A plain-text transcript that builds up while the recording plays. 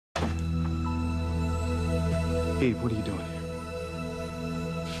Eve, what are you doing here?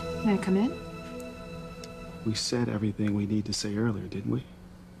 May I come in? We said everything we need to say earlier, didn't we? If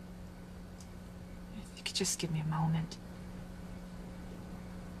you could just give me a moment.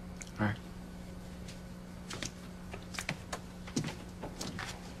 All right.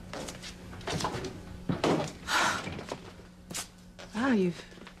 Wow, you've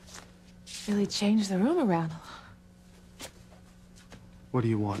really changed the room around. What do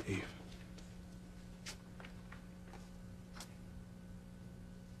you want, Eve?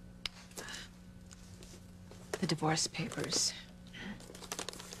 The divorce papers.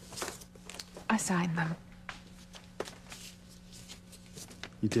 I signed them.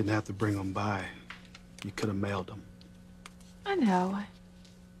 You didn't have to bring them by. You could have mailed them. I know. I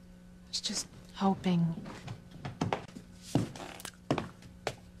was just hoping.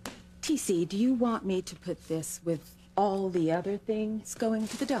 TC, do you want me to put this with all the other things going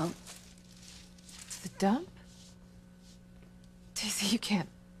to the dump? To the dump? Daisy, you can't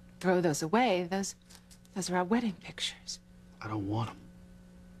throw those away. Those are our wedding pictures. I don't want them.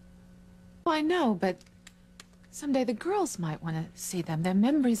 Well, I know, but someday the girls might want to see them. They're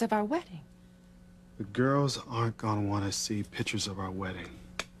memories of our wedding. The girls aren't gonna want to see pictures of our wedding.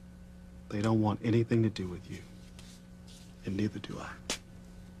 They don't want anything to do with you. And neither do I.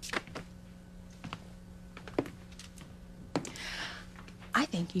 I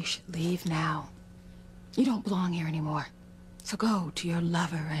think you should leave now. You don't belong here anymore. So go to your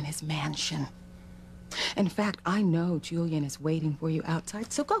lover and his mansion. In fact, I know Julian is waiting for you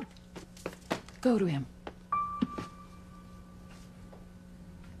outside, so go. Go to him.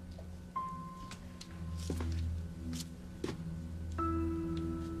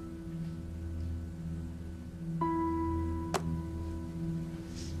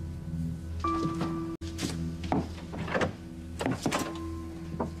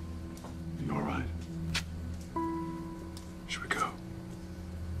 You all right? Should we go?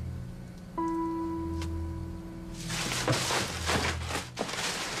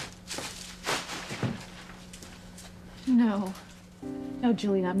 No. No,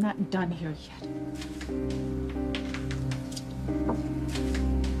 Julian, I'm not done here yet.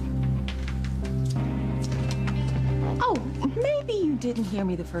 Oh, maybe you didn't hear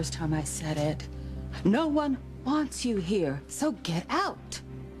me the first time I said it. No one wants you here, so get out.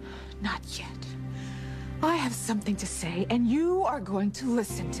 Not yet. I have something to say, and you are going to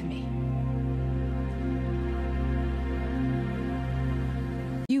listen to me.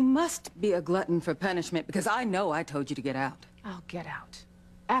 You must be a glutton for punishment, because I know I told you to get out. I'll get out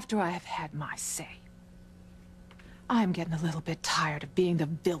after I have had my say. I'm getting a little bit tired of being the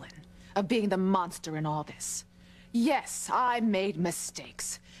villain, of being the monster in all this. Yes, I made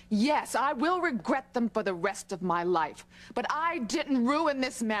mistakes. Yes, I will regret them for the rest of my life. But I didn't ruin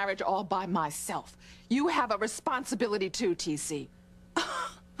this marriage all by myself. You have a responsibility too, TC.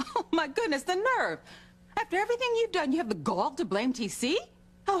 Oh my goodness, the nerve! After everything you've done, you have the gall to blame TC?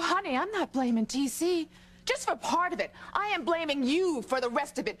 Oh, honey, I'm not blaming TC. Just for part of it. I am blaming you for the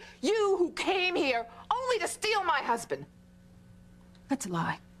rest of it. You who came here only to steal my husband. That's a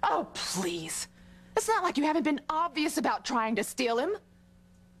lie. Oh, please. It's not like you haven't been obvious about trying to steal him.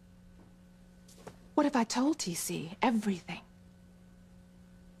 What if I told TC everything?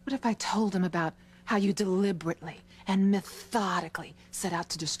 What if I told him about how you deliberately and methodically set out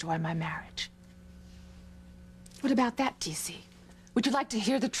to destroy my marriage? What about that, TC? Would you like to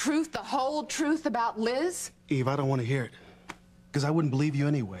hear the truth, the whole truth about Liz? Eve, I don't want to hear it. Because I wouldn't believe you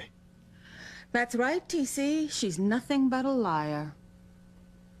anyway. That's right, TC. She's nothing but a liar.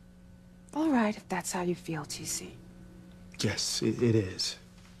 All right, if that's how you feel, TC. Yes, it is.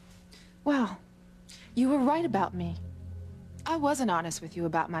 Well, you were right about me. I wasn't honest with you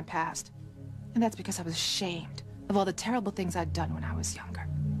about my past. And that's because I was ashamed of all the terrible things I'd done when I was younger.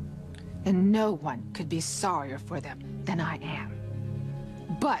 And no one could be sorrier for them than I am.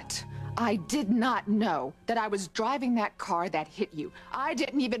 But I did not know that I was driving that car that hit you. I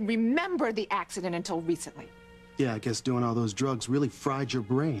didn't even remember the accident until recently. Yeah, I guess doing all those drugs really fried your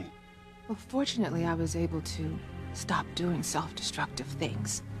brain. Well, fortunately, I was able to stop doing self-destructive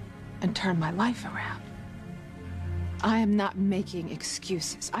things and turn my life around. I am not making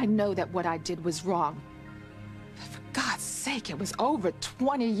excuses. I know that what I did was wrong. But for God's sake, it was over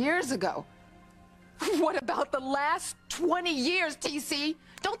 20 years ago. What about the last 20 years, TC?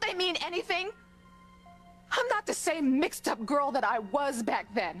 Don't they mean anything? I'm not the same mixed-up girl that I was back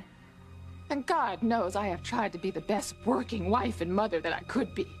then. And God knows I have tried to be the best working wife and mother that I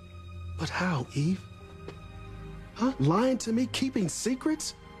could be. But how, Eve? Huh? Lying to me, keeping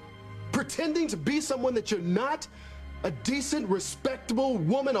secrets? Pretending to be someone that you're not? A decent, respectable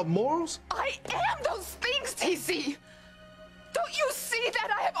woman of morals? I am those things, TC! Don't you see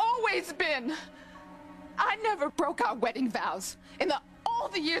that? I have always been! I never broke our wedding vows in all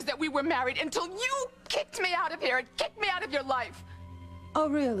the years that we were married until you kicked me out of here and kicked me out of your life. Oh,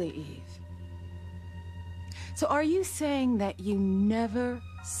 really, Eve? So are you saying that you never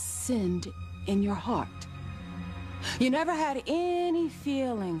sinned in your heart? You never had any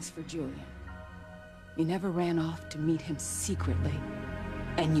feelings for Julian? You never ran off to meet him secretly,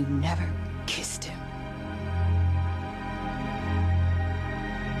 and you never kissed him?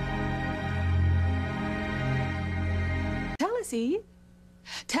 Tell us, Eve.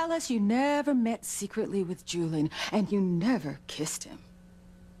 Tell us you never met secretly with Julian, and you never kissed him.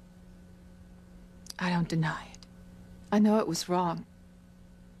 I don't deny it. I know it was wrong.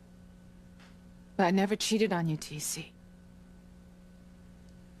 But I never cheated on you, TC.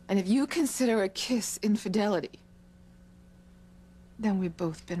 And if you consider a kiss infidelity, then we've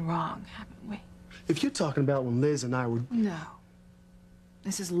both been wrong, haven't we? If you're talking about when Liz and I were... No.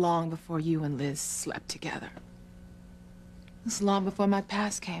 This is long before you and Liz slept together. This is long before my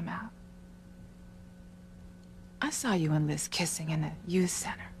past came out. I saw you and Liz kissing in a youth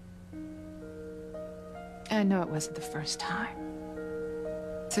center. And I know it wasn't the first time.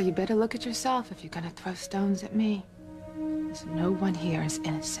 So you better look at yourself if you're gonna throw stones at me. Because no one here is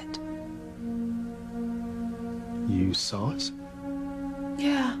innocent. You saw us?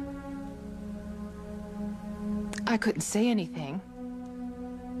 Yeah. I couldn't say anything.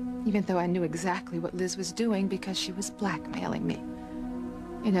 Even though I knew exactly what Liz was doing because she was blackmailing me.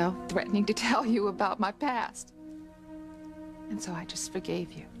 You know, threatening to tell you about my past. And so I just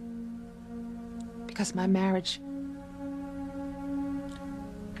forgave you. Because my marriage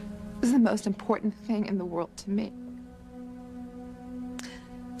was the most important thing in the world to me.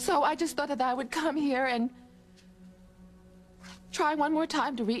 So I just thought that I would come here and try one more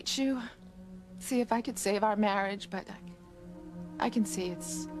time to reach you. See if I could save our marriage, but I can see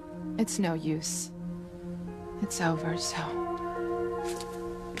it's no use. It's over, so...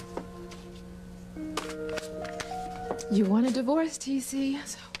 You want a divorce, TC?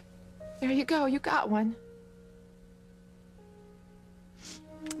 So there you go, you got one.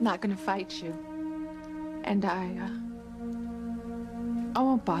 I'm not gonna fight you. And I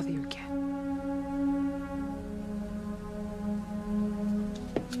won't bother you again.